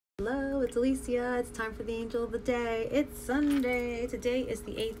Hello, it's Alicia. It's time for the angel of the day. It's Sunday. Today is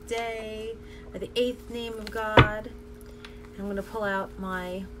the 8th day, or the 8th name of God. I'm going to pull out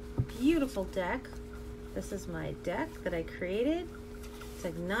my beautiful deck. This is my deck that I created. It's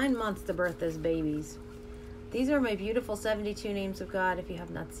like 9 months to birth those babies. These are my beautiful 72 names of God if you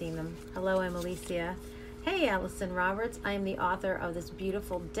have not seen them. Hello, I'm Alicia. Hey, Allison Roberts. I am the author of this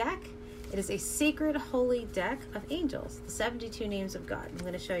beautiful deck. It is a sacred, holy deck of angels, the 72 names of God. I'm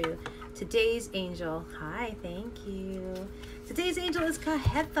going to show you today's angel. Hi, thank you. Today's angel is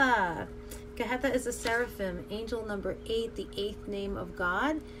Cahethel. Cahethel is a seraphim, angel number 8, the 8th name of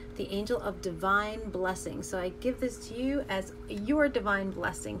God, the angel of divine blessing. So I give this to you as your divine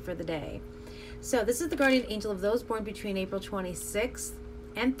blessing for the day. So this is the guardian angel of those born between April 26th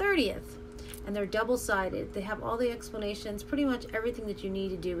and 30th. And they're double-sided. They have all the explanations. Pretty much everything that you need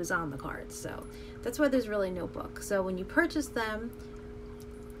to do is on the cards. So that's why there's really no book. So when you purchase them,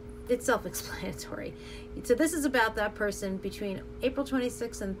 it's self-explanatory. So this is about that person between April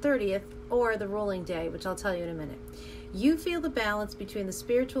 26th and 30th, or the ruling day, which I'll tell you in a minute. You feel the balance between the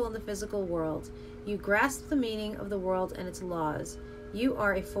spiritual and the physical world. You grasp the meaning of the world and its laws. You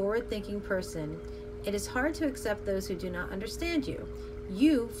are a forward-thinking person. It is hard to accept those who do not understand you.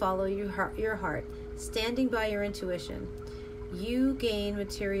 You follow your heart, standing by your intuition. You gain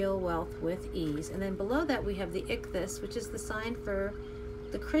material wealth with ease. And then below that we have the ichthys, which is the sign for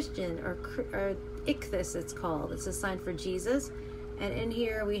the Christian, or ichthys it's called. It's a sign for Jesus. And in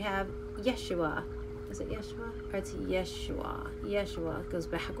here we have Yeshua. Is it Yeshua? Or it's Yeshua. Yeshua goes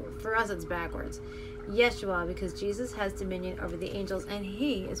backward. For us it's backwards. Yeshua, because Jesus has dominion over the angels and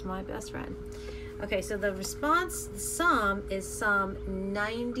he is my best friend. Okay, so the response, the psalm is Psalm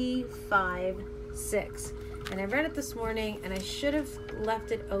 95:6. And I read it this morning, and I should have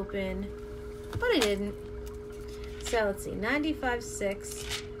left it open, but I didn't. So let's see,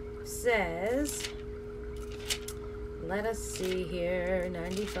 95:6 says, let us see here,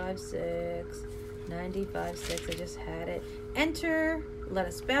 95:6, I just had it. Enter, let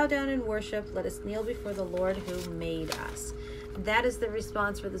us bow down and worship, let us kneel before the Lord who made us. That is the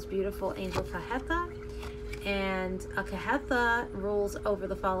response for this beautiful angel Cahethel. And Cahethel rules over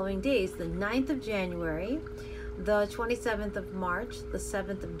the following days: the 9th of January, the 27th of March, the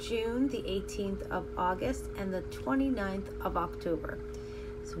 7th of June, the 18th of August, and the 29th of October.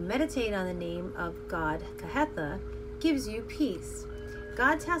 So meditate on the name of God. Cahethel gives you peace.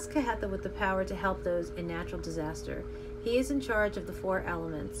 God tasks Cahethel with the power to help those in natural disaster. He is in charge of the 4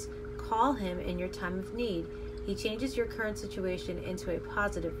 elements. Call him in your time of need. He changes your current situation into a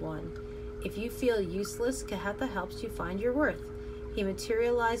positive one. If you feel useless, Cahethel helps you find your worth. He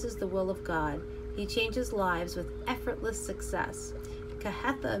materializes the will of God. He changes lives with effortless success.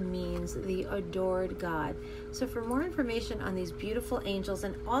 Cahethel means the adored God. So for more information on these beautiful angels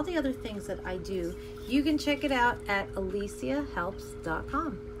and all the other things that I do, you can check it out at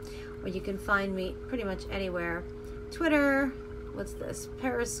aliciahelps.com. Or you can find me pretty much anywhere. Twitter, what's this?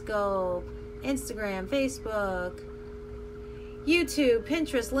 Periscope, Instagram, Facebook, YouTube,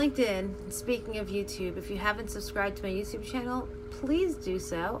 Pinterest, LinkedIn. Speaking of YouTube, if you haven't subscribed to my YouTube channel, please do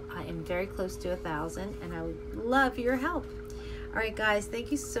so. I am very close to 1,000 and I would love your help. All right, guys, thank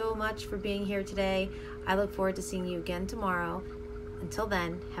you so much for being here today. I look forward to seeing you again tomorrow. Until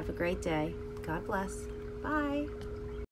then, have a great day. God bless. Bye.